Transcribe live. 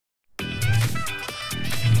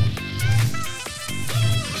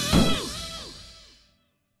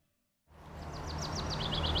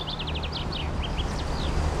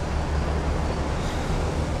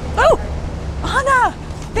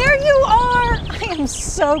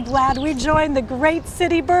so glad we joined the Great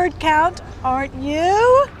City Bird Count, aren't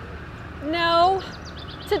you? No.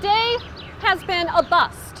 Today has been a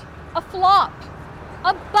bust, a flop,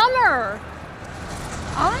 a bummer.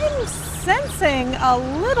 I'm sensing a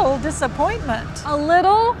little disappointment. A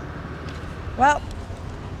little? Well,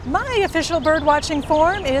 my official bird watching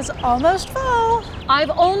form is almost full. I've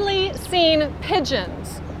only seen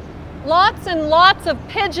pigeons. Lots and lots of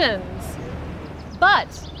pigeons.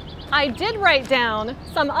 But I did write down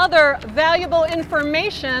some other valuable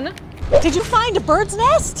information. Did you find a bird's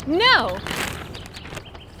nest? No.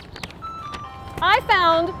 I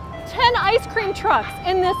found 10 ice cream trucks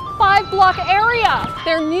in this 5-block area.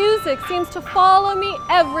 Their music seems to follow me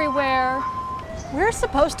everywhere. We're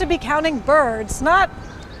supposed to be counting birds, not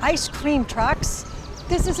ice cream trucks.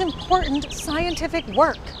 This is important scientific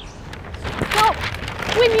work. Well,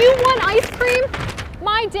 when you want ice cream,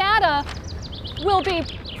 my data will be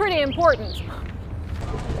pretty important.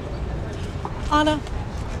 Anna,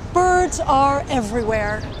 birds are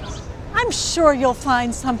everywhere. I'm sure you'll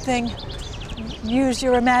find something. Use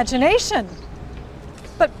your imagination,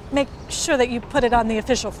 but make sure that you put it on the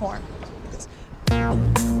official form.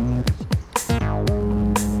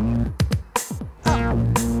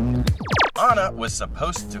 Anna was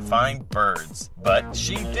supposed to find birds, but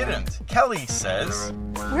she didn't. Kelly says,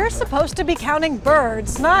 We're supposed to be counting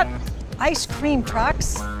birds, not ice cream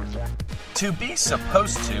trucks. to be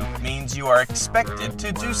supposed to means you are expected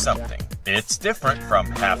to do something. It's different from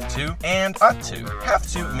have to and ought to. Have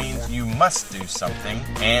to means you must do something,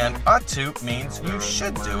 and ought to means you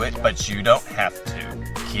should do it, but you don't have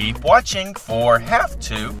to. Keep watching for have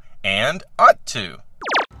to and ought to.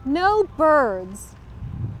 No birds.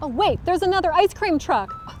 Oh wait, there's another ice cream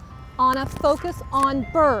truck. Anna, focus on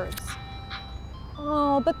birds.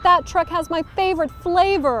 Oh, but that truck has my favorite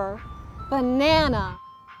flavor, banana.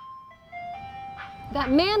 That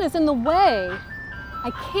man is in the way.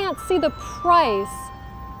 I can't see the price.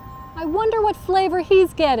 I wonder what flavor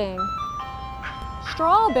he's getting.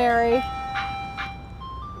 Strawberry.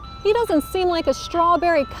 He doesn't seem like a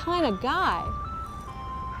strawberry kind of guy.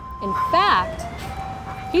 In fact,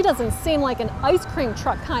 he doesn't seem like an ice cream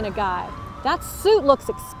truck kind of guy. That suit looks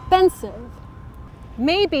expensive.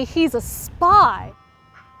 Maybe he's a spy.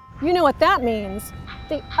 You know what that means.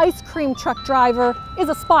 The ice cream truck driver is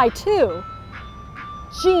a spy too.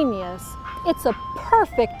 Genius. It's a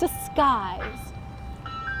perfect disguise.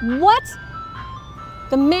 What?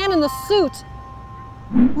 The man in the suit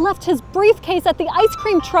left his briefcase at the ice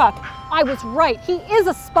cream truck. I was right, he is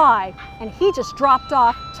a spy, and he just dropped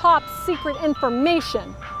off top secret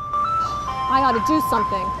information. I ought to do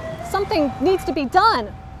something. Something needs to be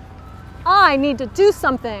done. I need to do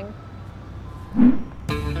something.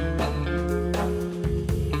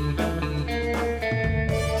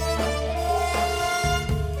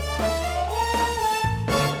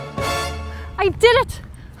 I did it!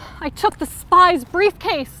 I took the spy's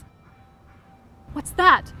briefcase. What's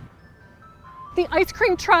that? The ice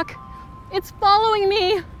cream truck. It's following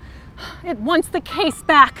me. It wants the case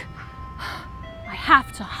back. I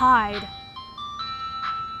have to hide.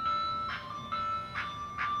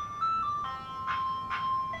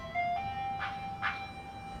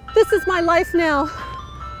 This is my life now.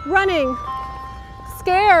 Running,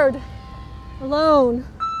 scared, alone.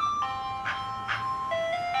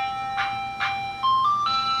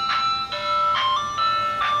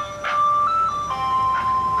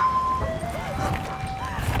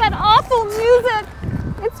 That awful music,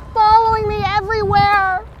 it's following me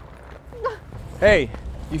everywhere. Hey,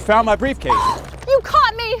 you found my briefcase. You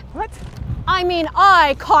caught me. What? I mean,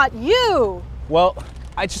 I caught you. Well,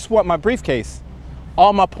 I just want my briefcase.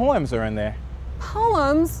 All my poems are in there.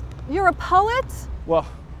 Poems? You're a poet? Well,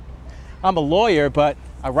 I'm a lawyer, but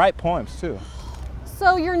I write poems too.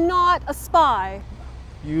 So you're not a spy?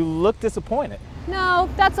 You look disappointed. No,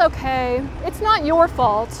 that's okay. It's not your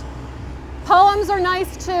fault. Poems are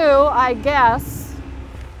nice too, I guess.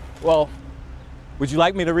 Well, would you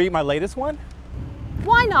like me to read my latest one?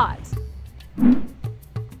 Why not?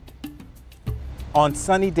 On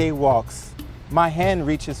sunny day walks, my hand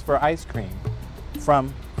reaches for ice cream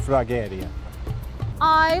from Fragaria.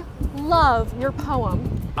 I love your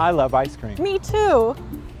poem. I love ice cream. Me too.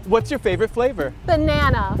 What's your favorite flavor?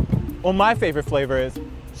 Banana. Well, my favorite flavor is...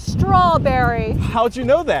 Strawberry. How'd you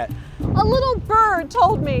know that? A little bird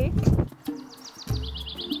told me.